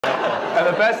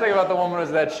And the best thing about the woman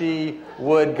was that she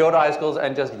would go to high schools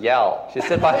and just yell. She'd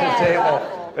sit by the table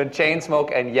and chain smoke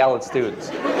and yell at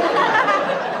students.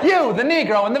 You, the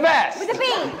Negro in the vest. With the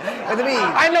bean. With the bean.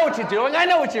 I know what you're doing. I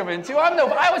know what you're into.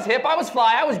 I was hip. I was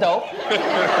fly. I was dope.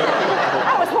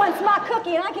 I was once my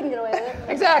cookie and I couldn't get away with it.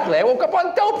 Exactly. I woke up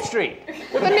on Dope Street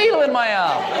with a needle in my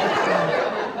arm.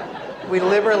 We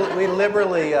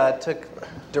liberally took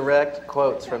direct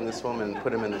quotes from this woman and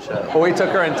put them in the show. Well, we took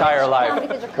her entire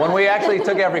life. When we actually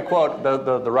took every quote,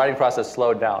 the writing process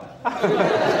slowed down.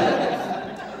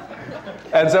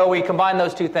 And so we combined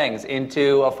those two things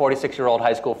into a 46-year-old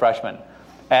high school freshman.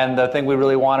 And the thing we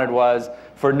really wanted was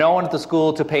for no one at the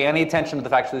school to pay any attention to the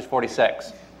fact she was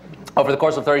 46. Over the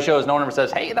course of 30 shows, no one ever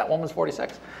says, hey, that woman's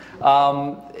 46.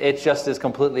 It just is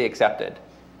completely accepted.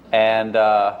 And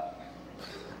I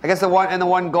guess the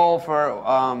one goal for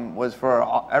was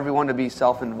for everyone to be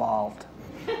self-involved,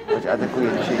 which I think we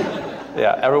achieved.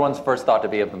 yeah, everyone's first thought to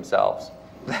be of themselves.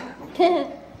 How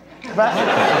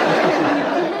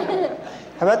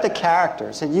about the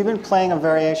characters? Have you been playing a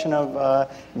variation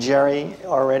of Jerry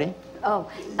already? Oh,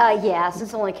 yes. It's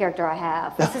the only character I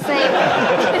have. It's the same.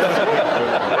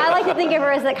 I like to think of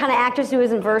her as that kind of actress who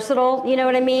isn't versatile, you know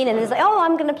what I mean? And it's like, oh,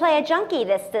 I'm going to play a junkie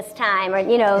this time, or,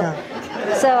 you know.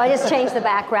 Yeah. So I just changed the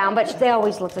background, but they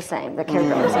always look the same. The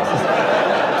character always looks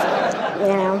the same. You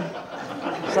know.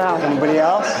 So. Anybody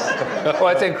else? Well,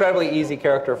 it's an incredibly easy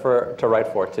character to write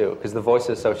for, too, because the voice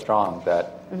is so strong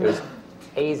that it was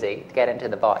easy to get into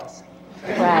the voice.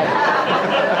 Right.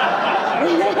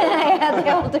 Yeah, they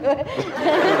all do it.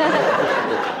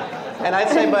 And I'd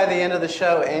say by the end of the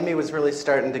show, Amy was really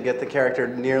starting to get the character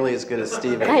nearly as good as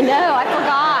Steven. I know, I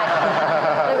forgot.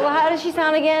 Like, well, how does she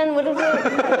sound again? What is it?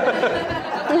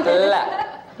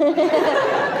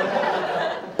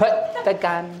 Put the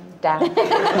gun down.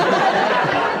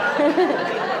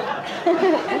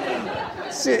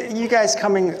 So you guys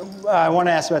coming, I want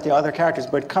to ask about the other characters,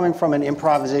 but coming from an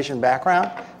improvisation background,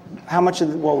 how much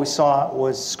of what we saw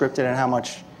was scripted and how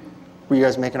much were you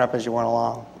guys making up as you went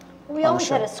along? We always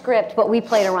had a script, but we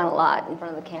played around a lot in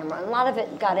front of the camera. And a lot of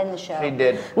it got in the show. He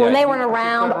did. When they weren't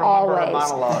around, always.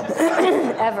 Monologues.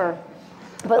 Ever.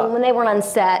 But when they weren't on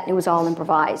set, it was all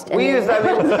improvised. We used,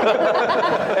 Amy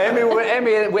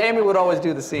would always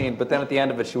do the scene, but then at the end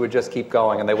of it, she would just keep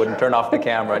going, and they wouldn't turn off the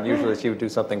camera, and usually she would do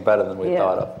something better than we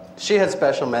thought of. She had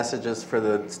special messages for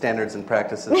the standards and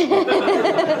practices. Do you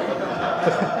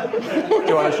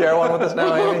want to share one with us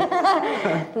now, Amy?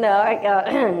 No.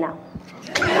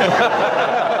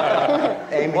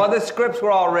 Amy. Well, the scripts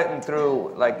were all written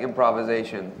through like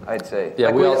improvisation, I'd say. Yeah,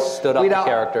 like, we all stood up the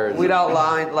characters. We'd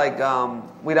outline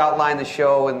we'd outline the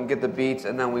show and get the beats,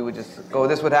 and then we would just go,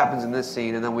 "This is what happens in this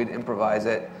scene," and then we'd improvise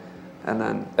it, and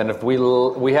then. And if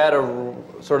we had a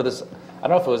sort of this, I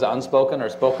don't know if it was unspoken or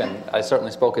spoken. I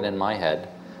certainly spoke it in my head.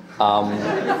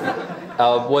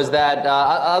 Was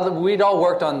that we'd all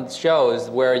worked on shows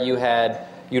where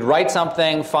you'd write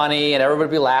something funny and everybody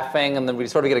would be laughing, and then we'd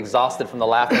sort of get exhausted from the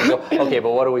laughing and go, okay,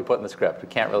 but what do we put in the script? We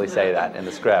can't really say that in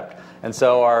the script. And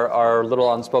so our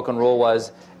little unspoken rule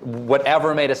was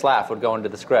whatever made us laugh would go into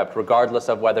the script, regardless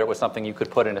of whether it was something you could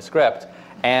put in a script.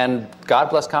 And God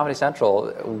bless Comedy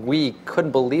Central, we couldn't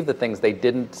believe the things they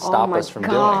didn't stop us from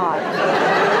doing.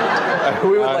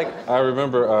 We would I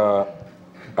remember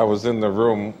I was in the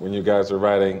room when you guys were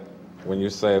writing, when you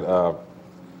said, well,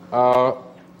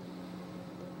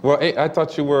 I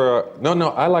thought you were, no,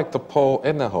 I like the pole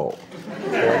in the hole.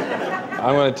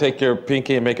 I'm going to take your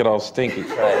pinky and make it all stinky.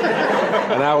 Right.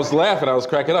 And I was laughing, I was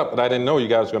cracking up, but I didn't know you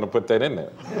guys were going to put that in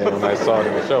there. And when I saw it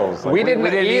in the show, I was like, we didn't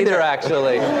either,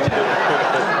 actually.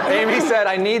 Amy said,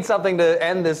 I need something to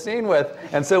end this scene with.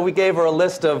 And so we gave her a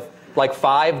list of like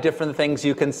 5 different things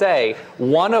you can say,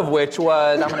 one of which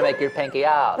was, I'm going to make your pinky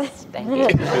out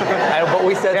stinky. But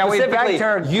we said specifically,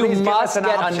 you must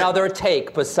get another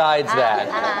take besides that.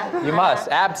 You must,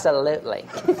 absolutely.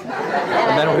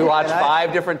 And then we watched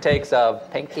 5 different takes of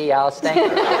pinky out stinky.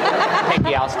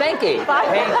 Pinky out stinky.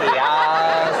 Pinky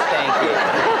out stinky.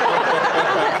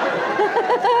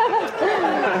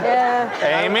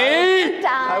 Amy?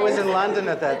 I was in London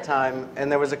at that time,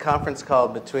 and there was a conference call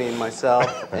between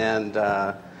myself and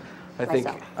I think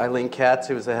Eileen Katz,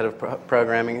 who was the head of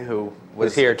programming, who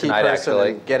was here a key tonight, person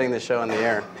actually, in getting the show on the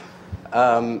air.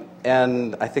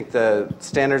 And I think the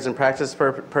standards and practice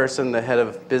person, the head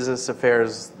of business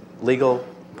affairs, legal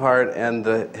part, and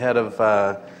the head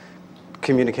of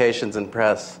communications and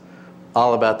press,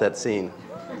 all about that scene.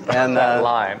 And that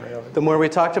line. The more we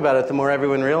talked about it, the more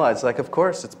everyone realized, like, of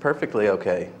course, it's perfectly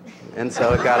okay. And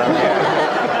so it got on the air.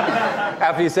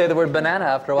 After you say the word banana,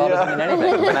 after a while, it doesn't mean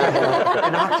anything. Banana.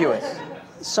 Innocuous.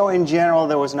 So in general,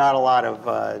 there was not a lot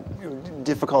of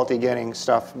difficulty getting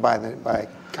stuff by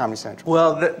Comedy Central.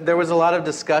 Well, there was a lot of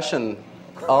discussion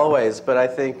always, but I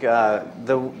think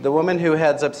the woman who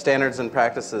heads up standards and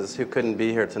practices, who couldn't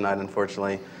be here tonight,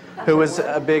 unfortunately, who was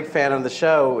a big fan of the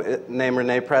show, named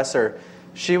Renee Presser,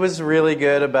 she was really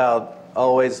good about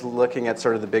always looking at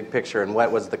sort of the big picture and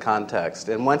what was the context.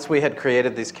 And once we had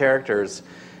created these characters,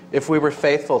 if we were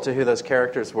faithful to who those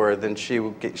characters were, then she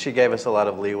gave us a lot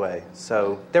of leeway.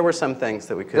 So there were some things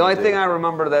that we couldn't do. The only thing I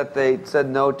remember that they said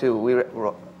no to, we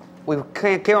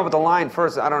came up with the line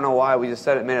first. I don't know why. We just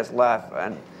said it, made us laugh.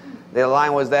 And the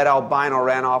line was that albino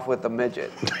ran off with the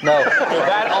midget. No,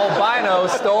 that albino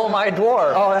stole my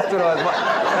dwarf. Oh, that's what it was.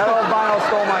 That albino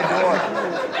stole my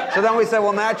dwarf. So then we said,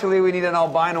 well, naturally, we need an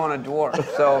albino and a dwarf.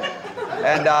 So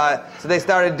they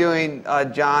started doing,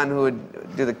 John, who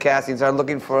would do the casting, started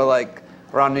looking for, like,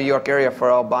 around New York area for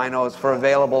albinos, for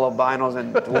available albinos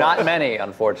and dwarfs. Not many,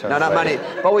 unfortunately. No, not many.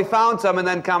 But we found some, and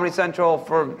then Comedy Central,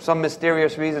 for some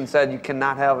mysterious reason, said you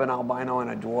cannot have an albino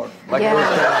and a dwarf. Like,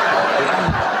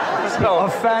 so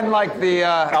offend, like, the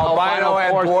albino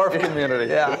and dwarf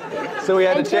community. Yeah. So we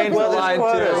had to change the Well, line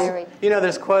there's too. quotas. You know,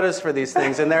 there's quotas for these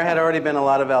things, and there had already been a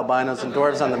lot of albinos and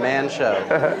dwarves on the Man Show.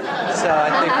 So I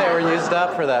think they were used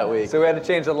up for that week. So we had to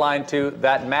change the line to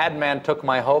that madman took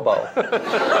my hobo.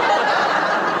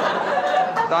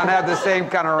 Don't have the same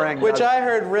kind of ring. Which I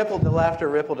heard the laughter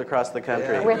rippled across the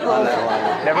country. Yeah. Rippled. On that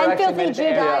line. Never And actually Filthy made it Jew to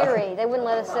air. Diary. They wouldn't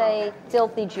let us say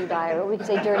Filthy Jew Diary. We could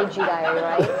say Dirty Jew Diary,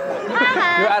 right?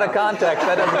 You're out of context.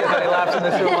 That doesn't get any laughs in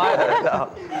this room either.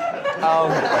 Oh,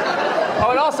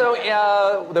 and also,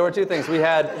 there were two things. We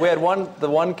had the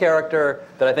one character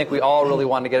that I think we all really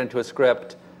wanted to get into a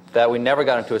script that we never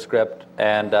got into a script,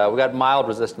 and we got mild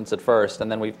resistance at first, and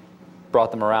then we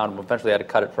brought them around and eventually had to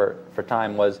cut it for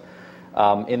time, was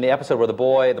in the episode where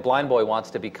the blind boy wants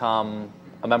to become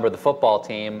a member of the football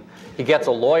team. He gets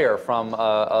a lawyer from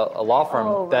a law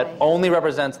firm that only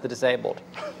represents the disabled.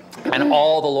 And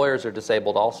all the lawyers are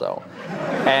disabled also.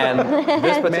 And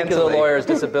this particular lawyer's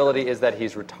disability is that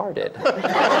he's retarded. Turn it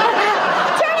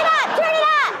up! Turn it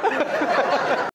up!